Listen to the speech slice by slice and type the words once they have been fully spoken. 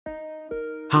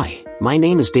Hi, my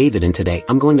name is David and today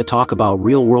I'm going to talk about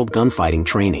real-world gunfighting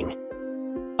training.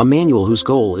 A manual whose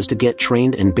goal is to get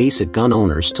trained and basic gun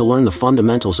owners to learn the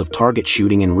fundamentals of target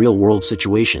shooting in real-world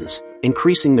situations,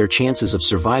 increasing their chances of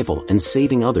survival and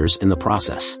saving others in the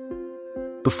process.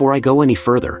 Before I go any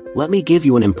further, let me give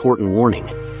you an important warning.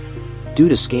 Due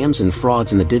to scams and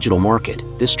frauds in the digital market,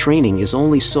 this training is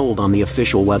only sold on the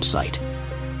official website.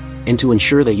 And to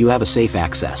ensure that you have a safe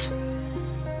access,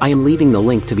 I am leaving the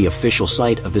link to the official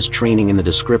site of this training in the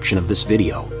description of this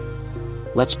video.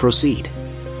 Let's proceed.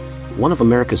 One of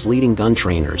America's leading gun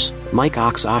trainers, Mike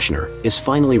Ox Oschner, is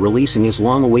finally releasing his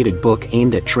long-awaited book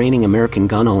aimed at training American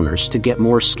gun owners to get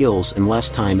more skills in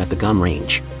less time at the gun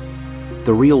range.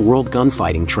 The Real-World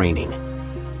Gunfighting Training.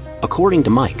 According to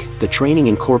Mike, the training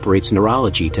incorporates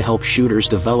neurology to help shooters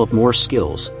develop more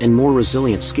skills and more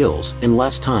resilient skills in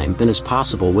less time than is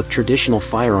possible with traditional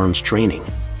firearms training.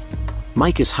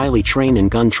 Mike is highly trained in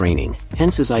gun training,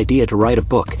 hence his idea to write a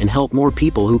book and help more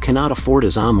people who cannot afford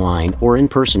his online or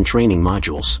in-person training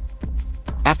modules.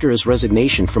 After his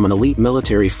resignation from an elite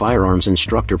military firearms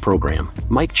instructor program,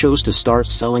 Mike chose to start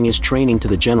selling his training to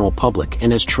the general public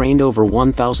and has trained over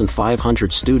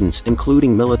 1,500 students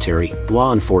including military,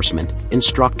 law enforcement,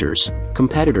 instructors,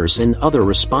 competitors and other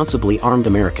responsibly armed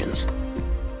Americans.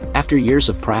 After years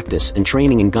of practice and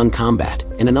training in gun combat,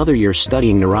 and another year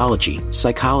studying neurology,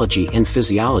 psychology and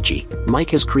physiology, Mike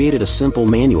has created a simple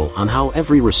manual on how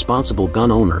every responsible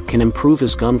gun owner can improve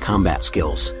his gun combat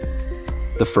skills.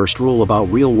 The first rule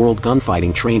about real-world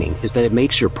gunfighting training is that it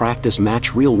makes your practice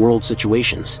match real-world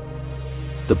situations.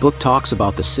 The book talks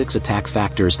about the 6 attack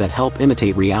factors that help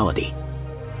imitate reality.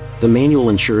 The manual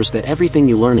ensures that everything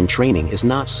you learn in training is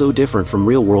not so different from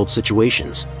real-world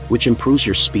situations, which improves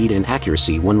your speed and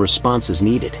accuracy when response is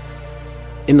needed.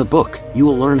 In the book, you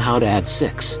will learn how to add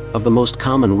 6 of the most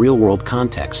common real-world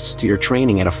contexts to your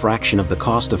training at a fraction of the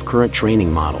cost of current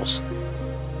training models.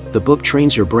 The book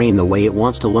trains your brain the way it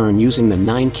wants to learn using the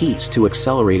 9 keys to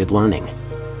accelerated learning.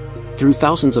 Through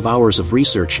thousands of hours of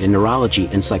research in neurology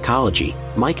and psychology,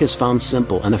 Mike has found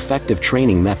simple and effective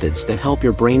training methods that help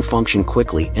your brain function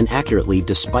quickly and accurately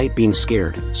despite being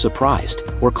scared, surprised,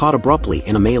 or caught abruptly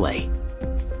in a melee.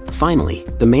 Finally,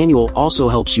 the manual also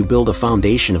helps you build a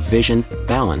foundation of vision,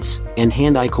 balance, and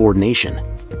hand-eye coordination.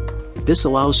 This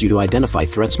allows you to identify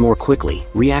threats more quickly,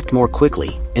 react more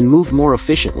quickly, and move more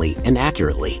efficiently and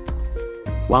accurately.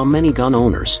 While many gun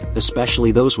owners,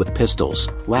 especially those with pistols,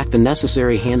 lack the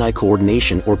necessary hand-eye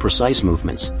coordination or precise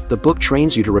movements, the book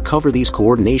trains you to recover these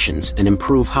coordinations and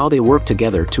improve how they work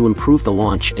together to improve the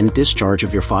launch and discharge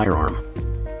of your firearm.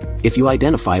 If you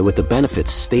identify with the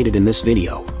benefits stated in this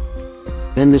video,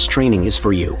 then this training is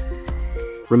for you.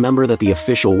 Remember that the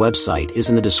official website is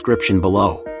in the description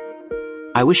below.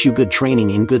 I wish you good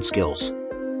training and good skills.